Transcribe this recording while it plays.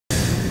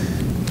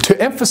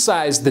To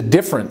emphasize the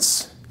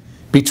difference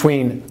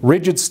between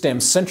rigid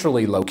stem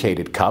centrally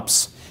located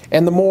cups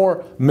and the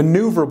more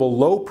maneuverable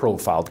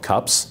low-profiled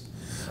cups,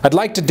 I'd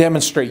like to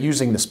demonstrate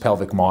using this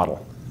pelvic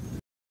model.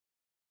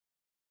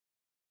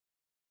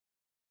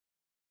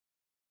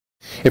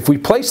 If we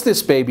place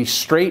this baby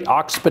straight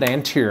occiput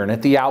anterior and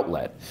at the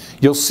outlet,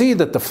 you'll see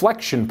that the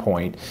flexion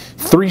point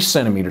 3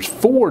 centimeters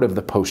forward of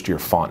the posterior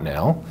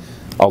fontanelle,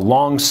 a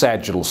long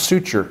sagittal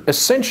suture,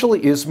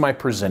 essentially is my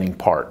presenting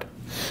part.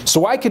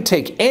 So I could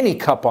take any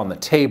cup on the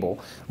table,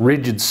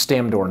 rigid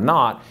stemmed or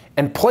not,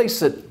 and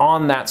place it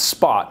on that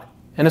spot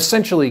and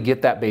essentially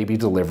get that baby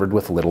delivered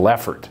with little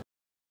effort.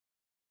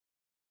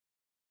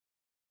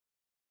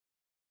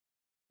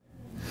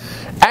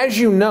 As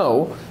you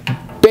know,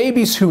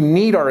 babies who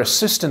need our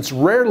assistance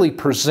rarely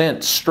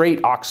present straight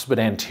occiput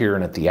anterior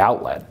and at the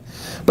outlet.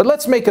 But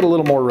let's make it a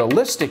little more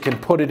realistic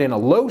and put it in a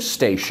low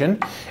station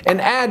and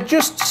add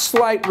just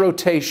slight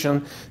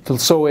rotation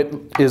so it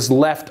is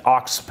left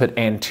occiput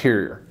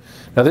anterior.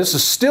 Now this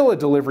is still a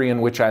delivery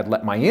in which I'd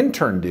let my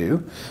intern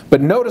do,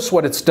 but notice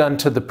what it's done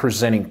to the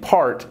presenting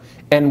part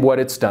and what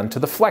it's done to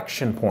the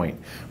flexion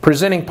point.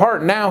 Presenting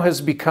part now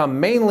has become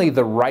mainly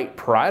the right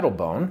parietal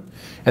bone,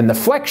 and the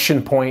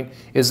flexion point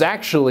is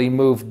actually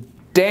moved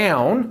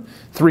down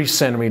 3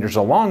 centimeters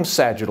along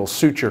sagittal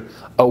suture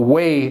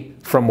away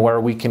from where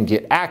we can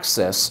get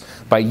access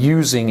by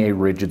using a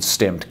rigid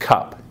stemmed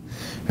cup.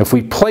 If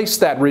we place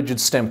that rigid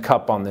stem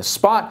cup on this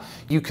spot,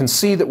 you can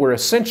see that we're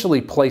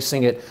essentially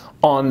placing it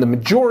on the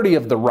majority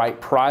of the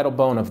right parietal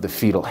bone of the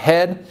fetal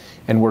head,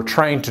 and we're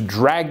trying to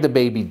drag the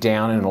baby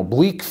down in an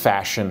oblique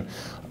fashion,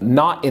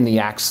 not in the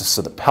axis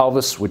of the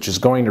pelvis, which is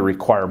going to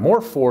require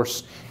more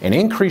force and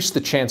increase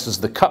the chances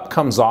the cup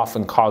comes off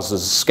and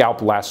causes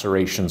scalp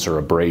lacerations or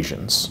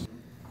abrasions.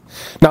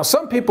 Now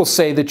some people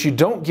say that you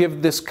don't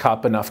give this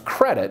cup enough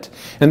credit,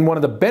 and one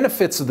of the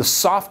benefits of the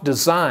soft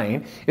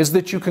design is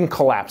that you can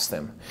collapse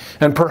them.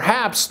 And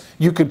perhaps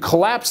you could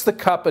collapse the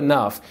cup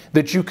enough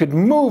that you could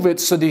move it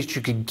so that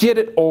you could get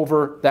it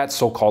over that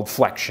so-called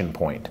flexion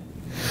point.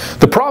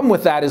 The problem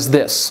with that is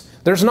this: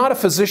 there's not a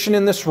physician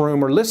in this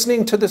room or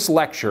listening to this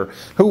lecture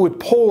who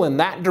would pull in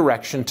that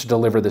direction to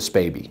deliver this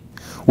baby.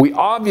 We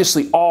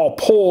obviously all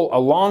pull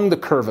along the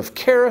curve of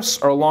Caris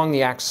or along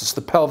the axis of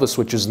the pelvis,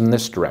 which is in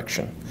this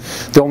direction.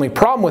 The only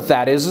problem with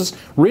that is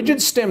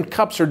rigid stemmed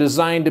cups are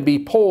designed to be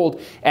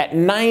pulled at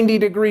 90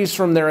 degrees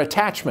from their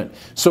attachment.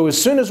 So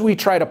as soon as we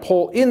try to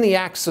pull in the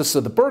axis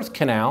of the birth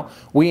canal,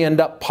 we end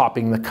up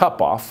popping the cup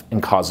off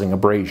and causing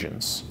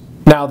abrasions.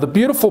 Now the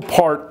beautiful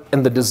part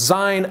in the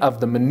design of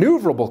the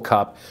maneuverable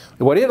cup,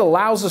 what it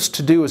allows us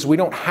to do is we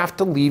don't have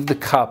to leave the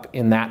cup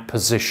in that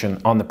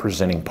position on the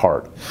presenting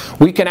part.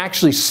 We can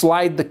actually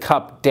slide the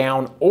cup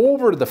down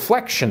over the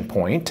flexion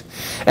point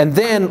and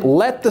then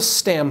let the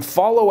stem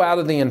follow out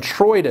of the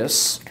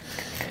introitus.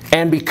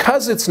 And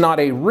because it's not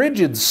a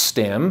rigid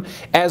stem,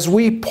 as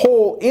we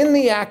pull in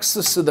the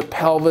axis of the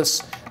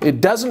pelvis, it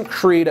doesn't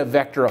create a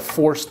vector of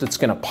force that's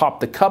going to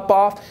pop the cup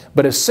off,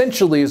 but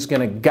essentially is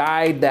going to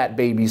guide that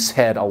baby's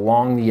head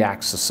along the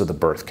axis of the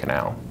birth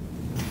canal.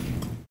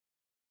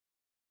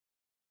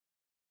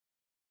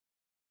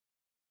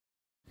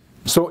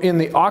 So in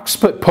the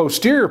occiput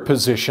posterior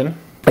position,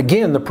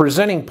 again, the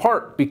presenting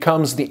part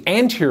becomes the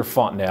anterior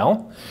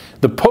fontanelle.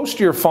 The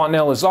posterior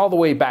fontanelle is all the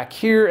way back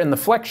here, and the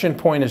flexion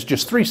point is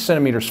just 3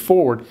 centimeters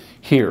forward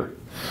here.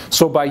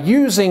 So by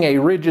using a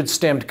rigid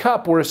stemmed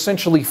cup, we're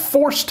essentially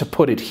forced to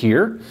put it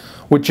here,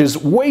 which is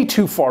way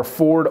too far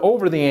forward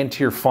over the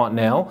anterior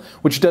fontanelle,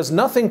 which does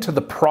nothing to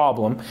the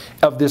problem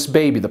of this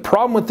baby. The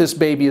problem with this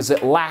baby is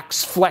it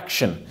lacks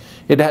flexion.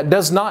 It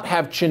does not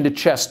have chin to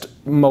chest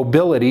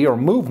mobility or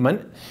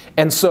movement,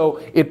 and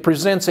so it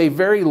presents a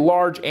very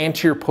large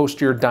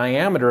anterior-posterior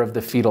diameter of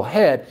the fetal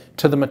head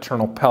to the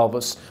maternal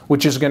pelvis,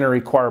 which is going to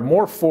require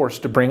more force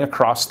to bring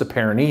across the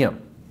perineum.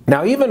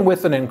 Now, even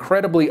with an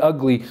incredibly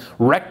ugly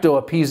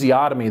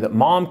rectoepisiotomy that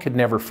mom could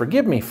never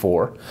forgive me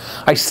for,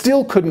 I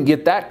still couldn't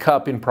get that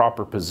cup in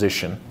proper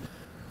position.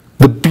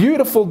 The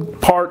beautiful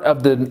part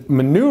of the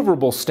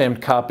maneuverable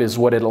stemmed cup is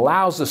what it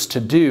allows us to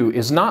do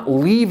is not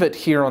leave it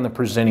here on the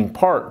presenting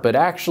part, but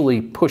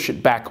actually push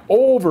it back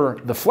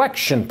over the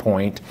flexion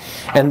point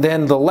and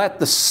then let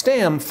the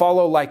stem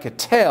follow like a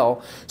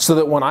tail, so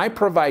that when I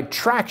provide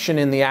traction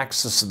in the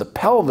axis of the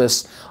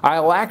pelvis,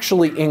 I'll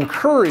actually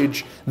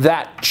encourage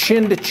that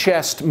chin to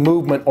chest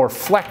movement or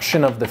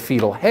flexion of the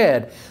fetal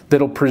head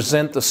that'll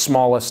present the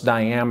smallest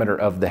diameter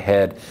of the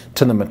head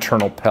to the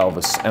maternal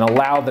pelvis and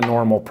allow the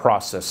normal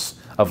process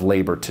of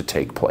labor to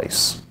take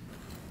place.